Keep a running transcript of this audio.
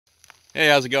Hey,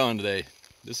 how's it going today?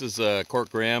 This is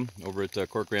Cork Graham over at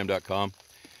corkgraham.com,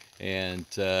 and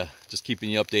just keeping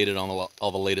you updated on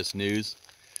all the latest news.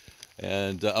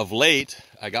 And of late,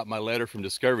 I got my letter from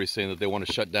Discovery saying that they want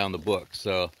to shut down the book.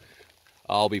 So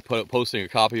I'll be posting a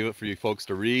copy of it for you folks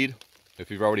to read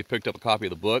if you've already picked up a copy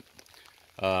of the book.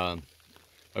 My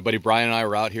buddy Brian and I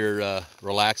were out here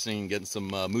relaxing and getting some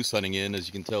moose hunting in. As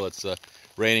you can tell, it's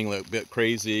raining a bit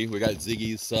crazy. We got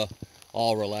Ziggy's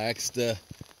all relaxed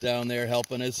down there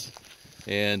helping us,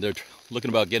 and they're looking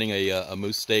about getting a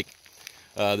moose steak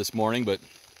this morning. But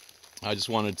I just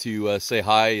wanted to say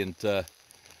hi and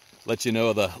let you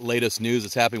know the latest news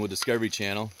that's happening with Discovery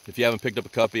Channel. If you haven't picked up a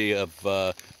copy of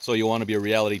So You Want to Be a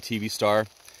Reality TV Star,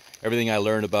 everything I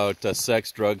learned about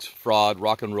sex, drugs, fraud,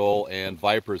 rock and roll, and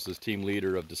Vipers as team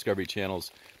leader of Discovery Channel's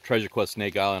Treasure Quest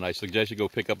Snake Island, I suggest you go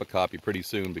pick up a copy pretty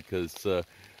soon, because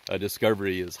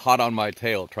Discovery is hot on my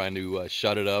tail trying to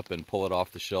shut it up and pull it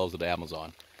off the shelves at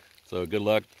Amazon. So good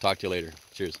luck. Talk to you later.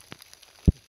 Cheers.